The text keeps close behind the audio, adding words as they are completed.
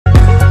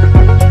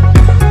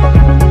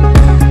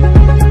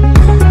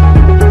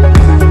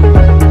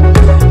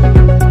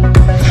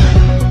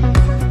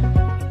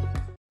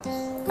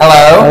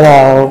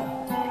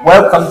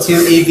welcome to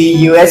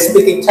VIểT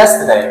speaking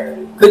test today.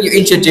 Could you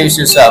introduce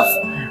yourself?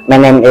 My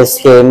name is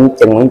TRад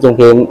N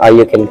NGUYÜ or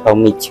you can call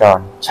me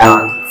John.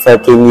 I'm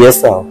 13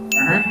 years old.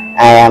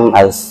 I am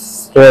a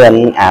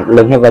student at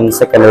Luyện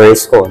Secondary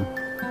School.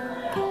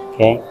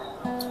 Okay.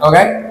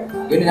 Okay,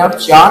 good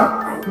enough, John.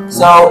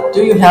 So,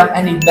 do you have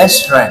any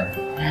best friend?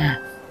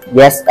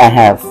 Yes, I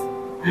have.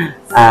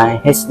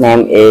 His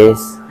name is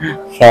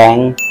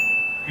Khang.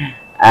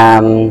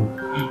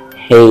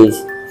 He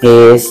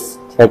is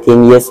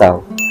 13 years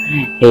old.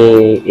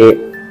 He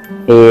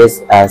is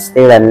a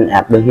student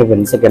at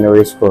Luyện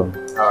Secondary School.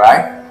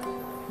 Alright.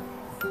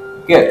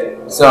 Good.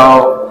 So,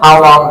 how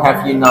long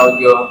have you known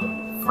your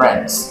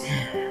friends?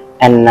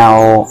 And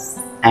now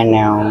I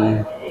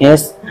know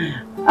his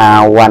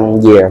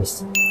 1 year.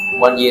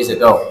 1 year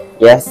ago.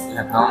 Yes.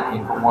 You have known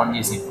him for 1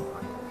 year ago.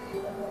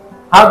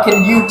 How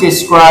can you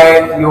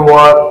describe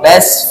your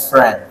best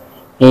friend?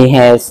 He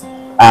has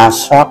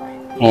short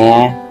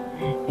hair.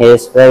 He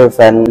is very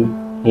fun.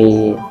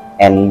 He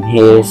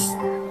is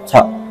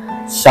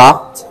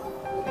short.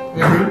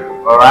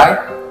 Alright.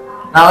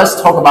 Now let's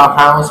talk about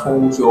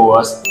household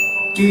chores.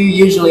 Do you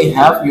usually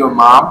help your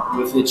mom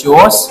with the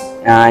chores?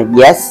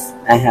 Yes,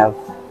 I have.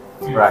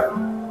 Right.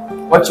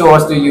 What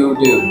chores do you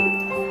do?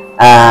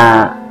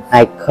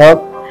 I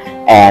cook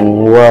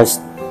and wash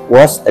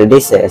the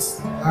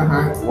dishes.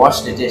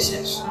 Wash the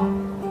dishes.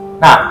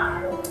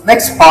 Now,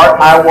 next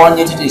part, I want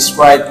you to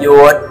describe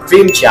your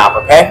dream job,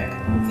 okay?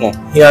 Okay.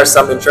 Here are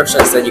some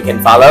instructions that you can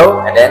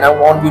follow, and then I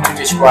want you to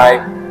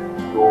describe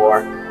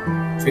your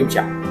dream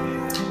job.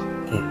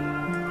 Okay.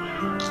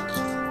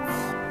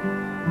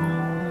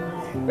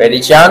 Ready,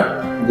 John?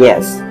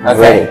 Yes, I'm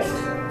Okay. ready.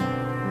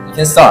 You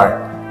can start.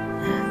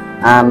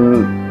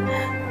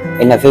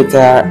 In the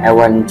future, I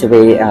want to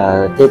be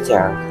a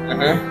teacher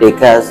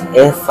because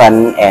it's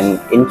fun and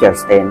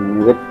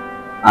interesting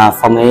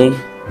for me.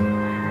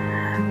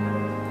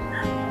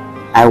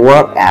 I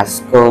work at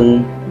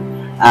school.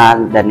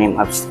 The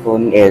name of school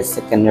is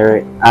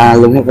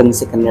Luyện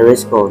Secondary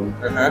School.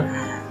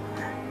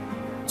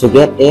 To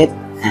get it,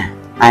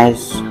 I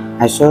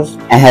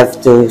have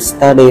to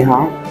study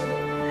hard.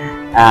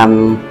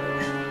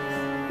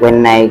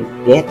 When I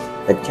get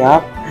the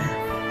job,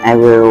 I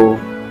will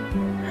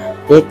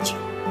teach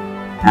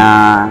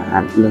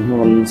at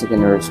Luyện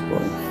Secondary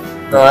School.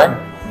 Alright.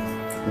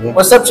 Okay.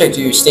 What subject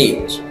do you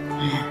teach?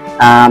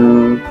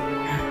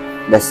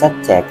 The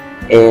subject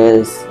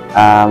is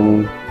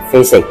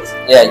physics.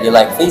 Yeah, you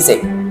like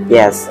physics.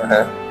 Yes.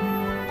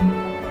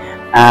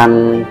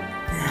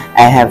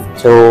 I have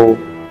to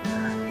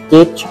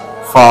teach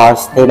for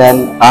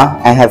students.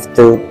 I have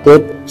to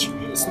teach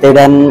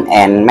students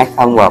and make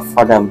homework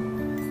for them.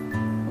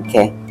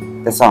 Okay,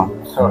 that's all.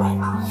 Alright.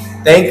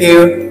 Thank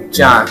you,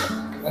 John.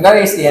 And that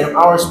is the end of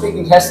our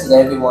speaking test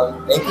today,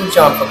 everyone. Thank you,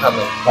 John, for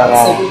coming.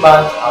 Bye-bye. Say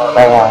goodbye to our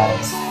Bye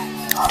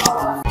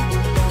bye.